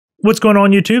What's going on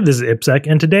YouTube? This is IppSec,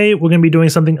 and today we're going to be doing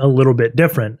something a little bit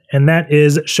different, and that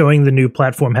is showing the new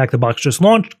platform HackTheBox just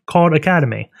launched called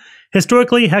Academy.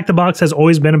 Historically, HackTheBox has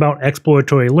always been about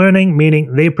exploratory learning,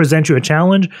 meaning they present you a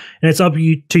challenge, and it's up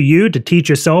to you to teach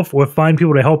yourself or find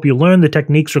people to help you learn the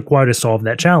techniques required to solve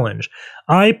that challenge.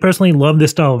 I personally love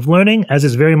this style of learning, as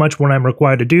it's very much what I'm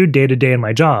required to do day to day in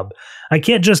my job. I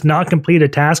can't just not complete a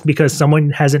task because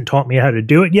someone hasn't taught me how to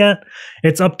do it yet.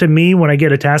 It's up to me when I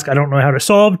get a task I don't know how to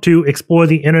solve to explore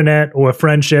the internet or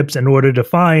friendships in order to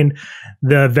find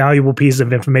the valuable piece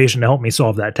of information to help me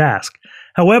solve that task.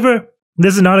 However,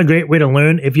 this is not a great way to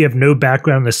learn if you have no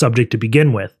background in the subject to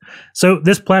begin with. So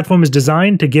this platform is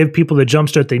designed to give people the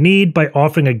jumpstart they need by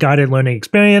offering a guided learning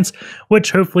experience,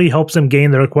 which hopefully helps them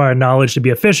gain the required knowledge to be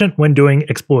efficient when doing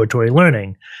exploratory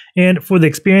learning. And for the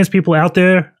experienced people out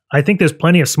there, I think there's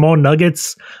plenty of small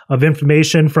nuggets of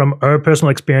information from our personal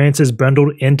experiences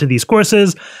bundled into these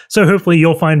courses, so hopefully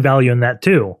you'll find value in that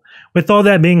too. With all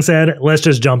that being said, let's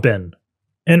just jump in.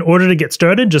 In order to get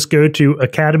started, just go to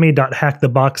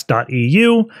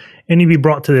academy.hackthebox.eu and you'll be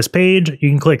brought to this page.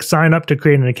 You can click sign up to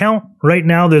create an account. Right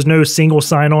now, there's no single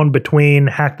sign-on between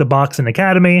HackTheBox and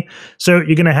Academy, so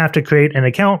you're going to have to create an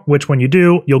account, which when you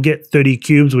do, you'll get 30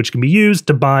 cubes, which can be used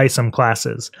to buy some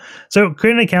classes. So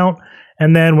create an account,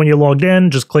 and then when you're logged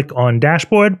in, just click on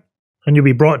Dashboard, and you'll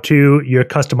be brought to your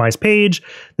customized page.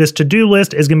 This to-do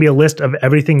list is going to be a list of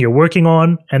everything you're working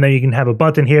on, and then you can have a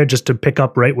button here just to pick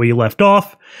up right where you left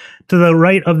off. To the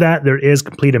right of that, there is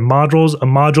completed modules. A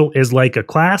module is like a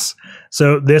class.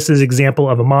 So this is an example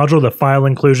of a module, the file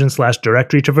inclusion /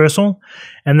 directory traversal.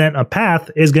 And then a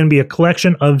path is going to be a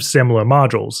collection of similar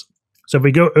modules. So if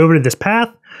we go over to this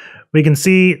path, we can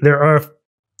see there are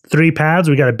 3 paths.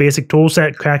 We got a basic tool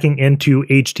set cracking into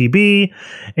HTTP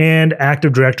and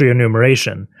Active Directory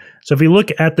enumeration. So if we look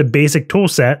at the basic tool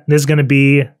set, this is going to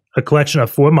be a collection of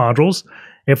 4 modules.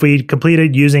 If we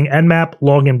completed using Nmap,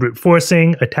 login brute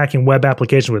forcing, attacking web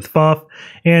application with FUF,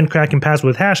 and cracking password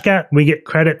with Hashcat, we get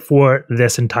credit for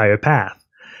this entire path.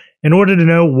 In order to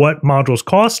know what modules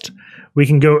cost, we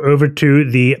can go over to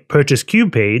the Purchase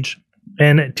Cube page.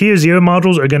 And tier 0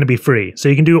 modules are going to be free. So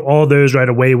you can do all those right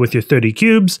away with your 30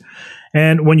 cubes.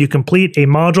 And when you complete a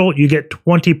module, you get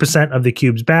 20% of the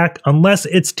cubes back, unless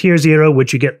it's tier 0,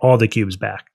 which you get all the cubes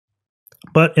back.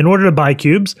 But in order to buy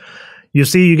cubes, you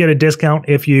see you get a discount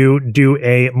if you do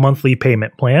a monthly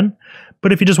payment plan.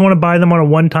 But if you just want to buy them on a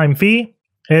one-time fee,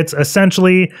 it's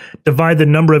essentially divide the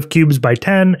number of cubes by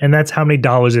 10, and that's how many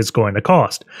dollars it's going to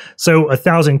cost. So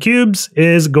 1,000 cubes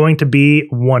is going to be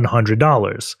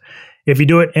 $100. If you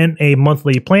do it in a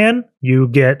monthly plan, you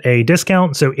get a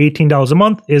discount. So $18 a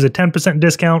month is a 10%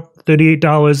 discount,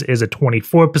 $38 is a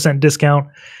 24% discount,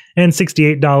 and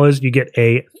 $68 you get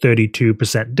a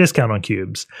 32% discount on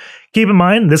cubes. Keep in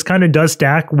mind, this kind of does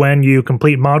stack. When you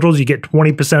complete modules, you get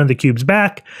 20% of the cubes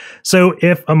back. So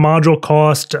if a module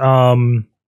cost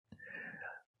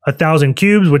 1,000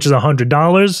 cubes, which is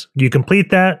 $100, you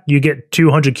complete that, you get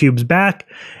 200 cubes back.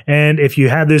 And if you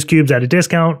have those cubes at a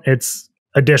discount, it's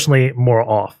additionally more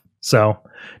off. So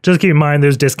just keep in mind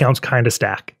those discounts kind of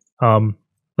stack.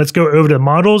 Let's go over to the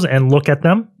models and look at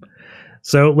them.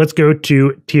 So let's go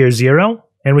to tier 0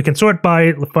 and we can sort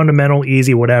by fundamental,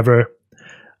 easy, whatever.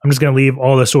 I'm just going to leave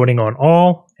all the sorting on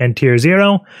all and tier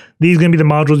 0. These are going to be the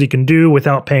modules you can do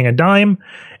without paying a dime.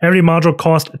 Every module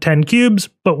costs 10 cubes,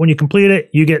 but when you complete it,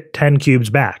 you get 10 cubes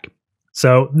back.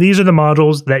 So these are the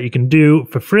modules that you can do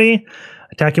for free.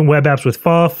 Attacking web apps with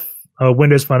FUF,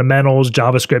 Windows fundamentals,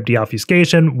 JavaScript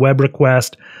deobfuscation, web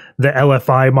request, the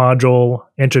LFI module,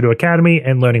 Intro to Academy,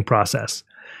 and learning process.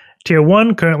 Tier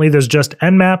 1, currently there's just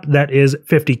Nmap, that is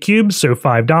 50 cubes, so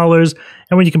 $5,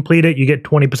 and when you complete it, you get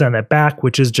 20% of that back,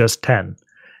 which is just 10.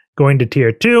 Going to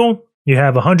Tier 2, you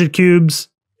have 100 cubes,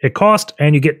 it costs,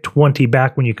 and you get 20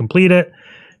 back when you complete it.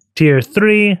 Tier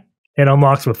 3, it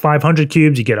unlocks with 500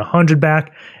 cubes, you get 100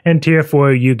 back, and Tier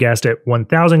 4, you guessed it,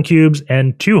 1,000 cubes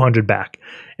and 200 back.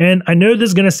 And I know this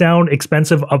is going to sound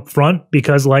expensive up front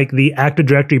because like the Active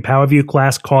Directory PowerView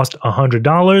class cost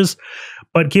 $100,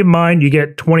 but keep in mind you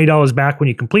get $20 back when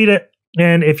you complete it.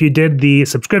 And if you did the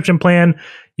subscription plan,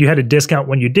 you had a discount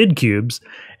when you did cubes.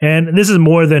 And this is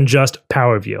more than just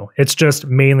PowerView. It's just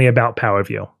mainly about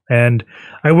PowerView. And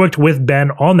I worked with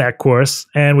Ben on that course,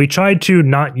 and we tried to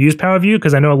not use PowerView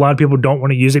because I know a lot of people don't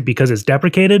want to use it because it's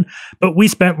deprecated, but we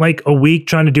spent like a week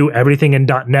trying to do everything in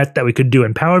 .NET that we could do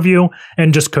in PowerView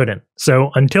and just couldn't.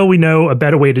 So until we know a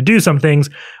better way to do some things,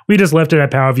 we just left it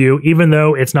at PowerView. Even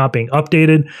though it's not being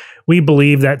updated, we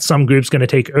believe that some group's going to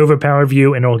take over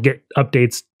PowerView and it'll get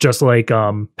updates just like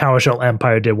PowerShell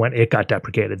Empire did when it got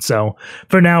deprecated. So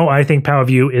for now, I think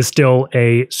PowerView is still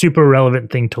a super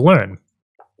relevant thing to learn.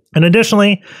 And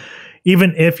additionally,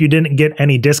 even if you didn't get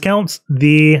any discounts,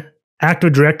 the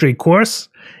Active Directory course,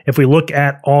 if we look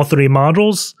at all three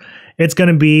modules, it's going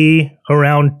to be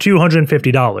around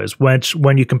 $250, which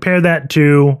when you compare that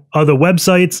to other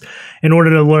websites, in order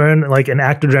to learn like an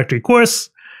Active Directory course,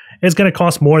 it's going to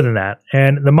cost more than that.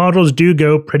 And the modules do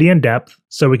go pretty in depth.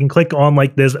 So we can click on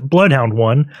like this Bloodhound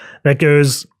one that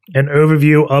goes an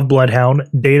overview of Bloodhound,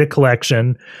 data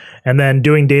collection, and then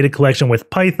doing data collection with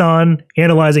Python,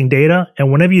 analyzing data.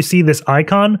 And whenever you see this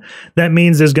icon, that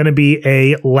means there's going to be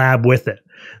a lab with it.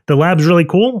 The lab's really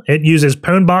cool. It uses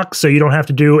pwnbox, so you don't have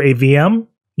to do a VM.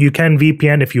 You can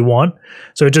VPN if you want.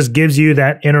 So it just gives you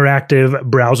that interactive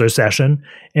browser session.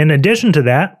 In addition to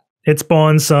that, it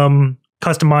spawns some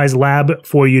customized lab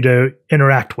for you to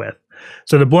interact with.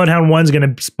 So the Bloodhound one's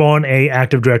going to spawn a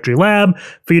Active Directory lab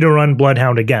for you to run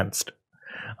Bloodhound against.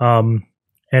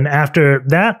 And after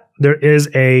that, there is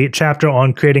a chapter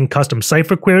on creating custom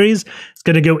Cypher queries. It's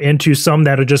going to go into some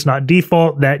that are just not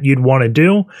default that you'd want to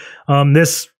do.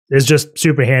 This is just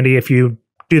super handy. If you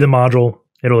do the module,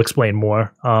 it'll explain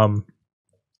more. And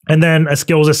then a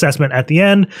skills assessment at the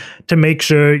end to make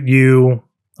sure you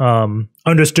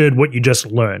understood what you just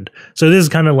learned. So this is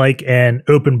kind of like an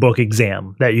open book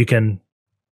exam that you can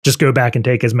just go back and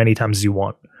take as many times as you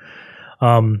want.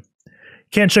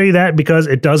 Can't show you that because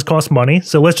it does cost money.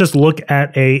 So let's just look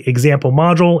at a example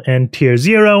module in tier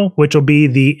 0, which will be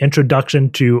the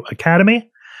introduction to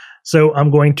Academy. So I'm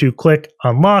going to click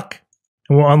unlock,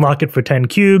 and we'll unlock it for 10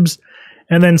 cubes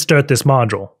and then start this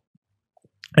module.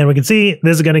 And we can see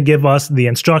this is going to give us the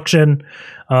instruction.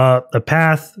 The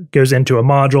path goes into a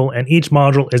module, and each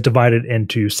module is divided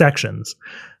into sections.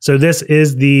 So this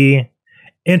is the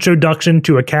introduction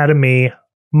to Academy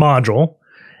module.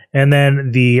 And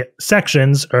then the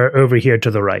sections are over here to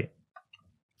the right.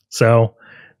 So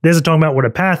this is talking about what a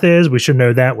path is. We should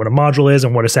know that, what a module is,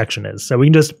 and what a section is. So we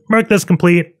can just mark this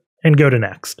complete and go to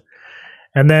next.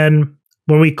 And then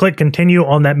when we click continue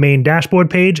on that main dashboard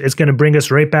page, it's going to bring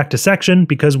us right back to section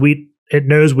because it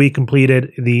knows we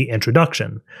completed the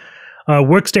introduction.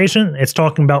 Workstation, it's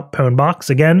talking about pwnbox.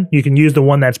 Again, you can use the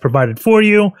one that's provided for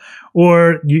you,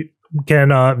 or you can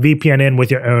VPN in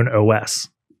with your own OS.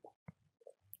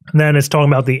 And then it's talking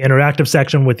about the interactive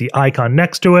section with the icon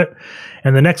next to it.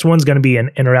 And the next one's going to be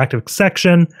an interactive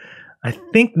section. I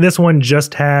think this one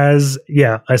just has,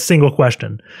 a single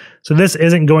question. So this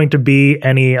isn't going to be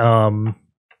any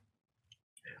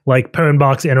like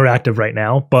pwnbox interactive right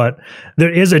now, but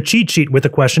there is a cheat sheet with a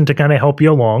question to kind of help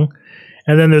you along.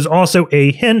 And then there's also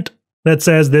a hint that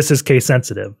says this is case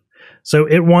sensitive. So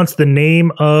it wants the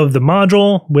name of the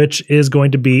module, which is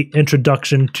going to be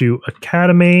Introduction to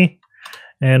Academy.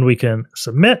 And we can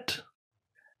submit,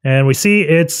 and we see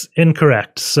it's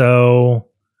incorrect. So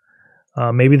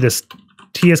maybe this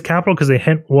T is capital because the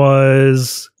hint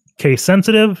was case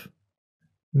sensitive.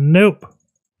 Nope.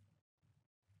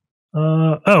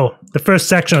 Oh, the first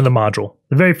section of the module.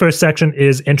 The very first section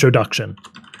is introduction.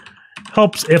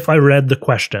 Helps if I read the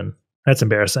question. That's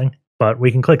embarrassing, but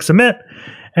we can click submit,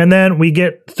 and then we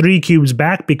get 3 cubes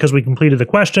back because we completed the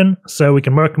question. So we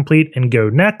can mark complete and go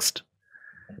next.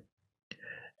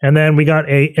 And then we got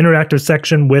a interactive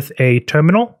section with a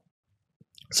terminal.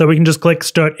 So we can just click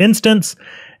start instance,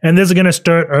 and this is going to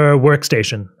start our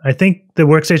workstation. I think the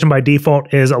workstation by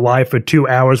default is alive for 2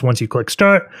 hours once you click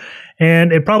start,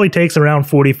 and it probably takes around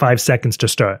 45 seconds to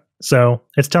start. So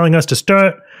it's telling us to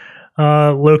start,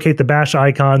 locate the bash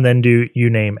icon, then do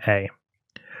uname A.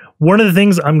 One of the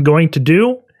things I'm going to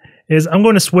do is I'm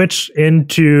going to switch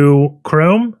into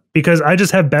Chrome because I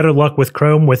just have better luck with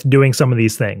Chrome with doing some of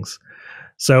these things.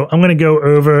 So I'm going to go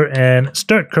over and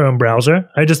start Chrome browser.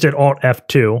 I just did Alt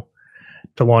F2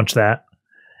 to launch that.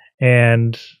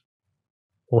 And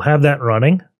we'll have that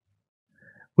running.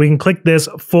 We can click this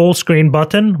full screen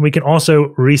button. We can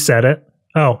also reset it.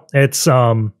 Oh, it's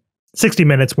 60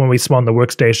 minutes when we spawn the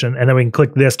workstation. And then we can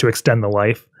click this to extend the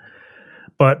life.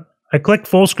 But I click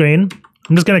full screen.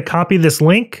 I'm just going to copy this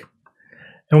link.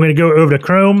 And we're going to go over to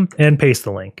Chrome and paste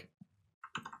the link.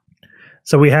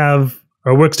 So we have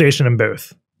our workstation in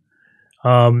both.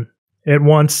 It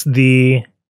wants the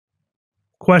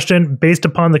question based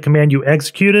upon the command you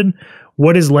executed.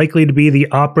 what is likely to be the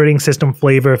operating system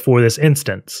flavor for this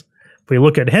instance. If we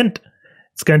look at hint,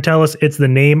 it's going to tell us it's the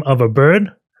name of a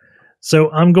bird. So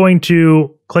I'm going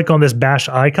to click on this bash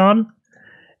icon,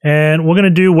 and we're going to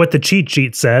do what the cheat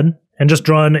sheet said and just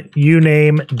run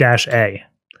uname-a.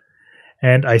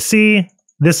 And I see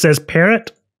this says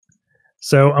parrot.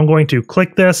 So I'm going to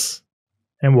click this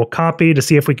and we'll copy to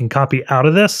see if we can copy out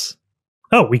of this.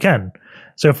 Oh, we can.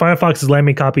 So Firefox is letting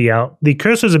me copy out. The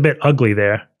cursor is a bit ugly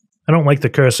there. I don't like the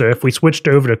cursor. If we switched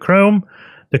over to Chrome,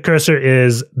 the cursor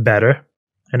is better.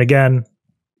 And again,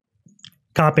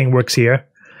 copying works here.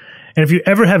 And if you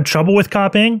ever have trouble with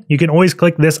copying, you can always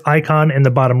click this icon in the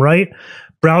bottom right.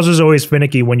 Browser's always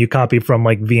finicky when you copy from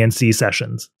like VNC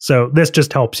sessions. So this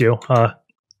just helps you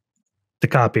to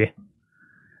copy.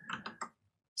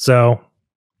 So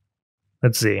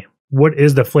let's see. What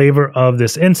is the flavor of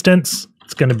this instance?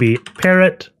 It's going to be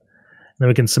parrot. Then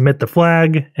we can submit the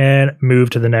flag and move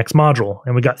to the next module.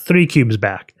 And we got 3 cubes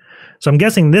back. So I'm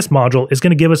guessing this module is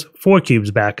going to give us 4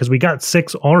 cubes back because we got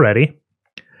 6 already.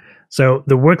 So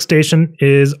the workstation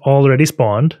is already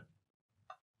spawned.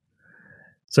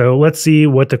 So let's see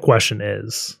what the question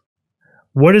is.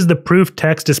 What is the proof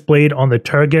text displayed on the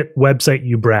target website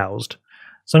you browsed?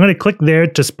 So I'm going to click there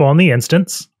to spawn the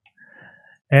instance.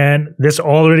 And this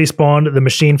already spawned the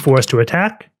machine for us to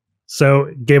attack. So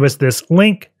it gave us this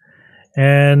link.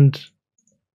 And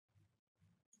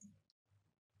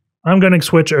I'm going to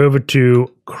switch over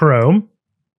to Chrome.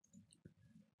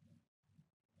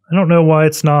 I don't know why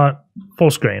it's not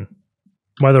full screen,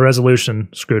 why the resolution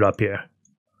screwed up here.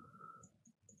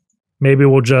 Maybe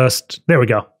we'll just, there we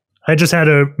go. I just had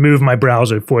to move my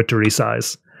browser for it to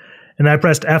resize. And I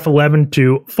pressed F11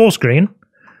 to full screen.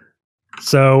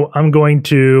 So I'm going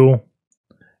to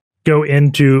go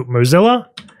into Mozilla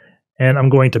and I'm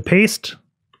going to paste.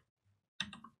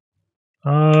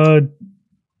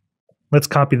 Let's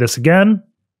copy this again.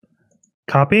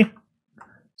 Copy.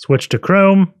 Switch to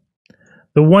Chrome.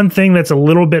 The one thing that's a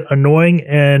little bit annoying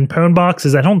in pwnbox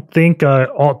is I don't think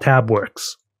Alt-Tab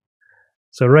works.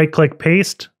 So right-click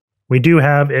paste. We do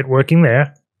have it working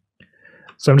there.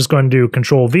 So I'm just going to do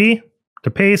Control-V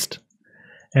to paste.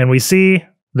 And we see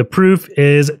the proof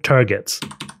is targets.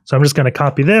 So I'm just going to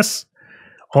copy this,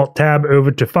 Alt-Tab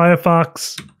over to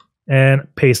Firefox, and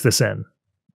paste this in.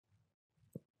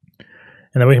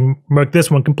 And then we can mark this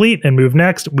one complete and move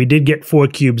next. We did get 4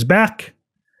 cubes back.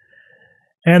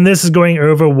 And this is going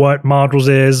over what modules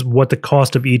is, what the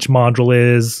cost of each module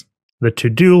is, the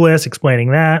to-do list,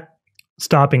 explaining that,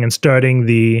 stopping and starting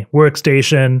the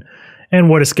workstation, and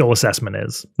what a skill assessment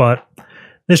is. But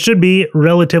this should be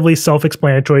relatively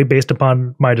self-explanatory based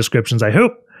upon my descriptions, I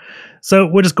hope. So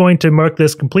we're just going to mark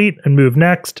this complete and move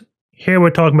next. Here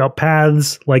we're talking about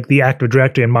paths like the Active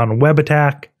Directory and modern web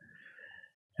attack.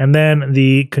 And then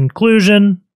the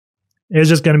conclusion is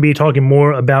just going to be talking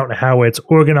more about how it's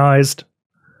organized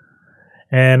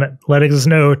and letting us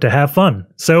know to have fun.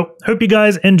 So hope you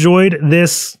guys enjoyed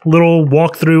this little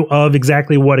walkthrough of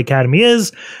exactly what Academy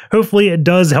is. Hopefully it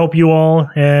does help you all,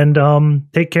 and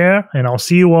take care, and I'll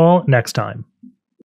see you all next time.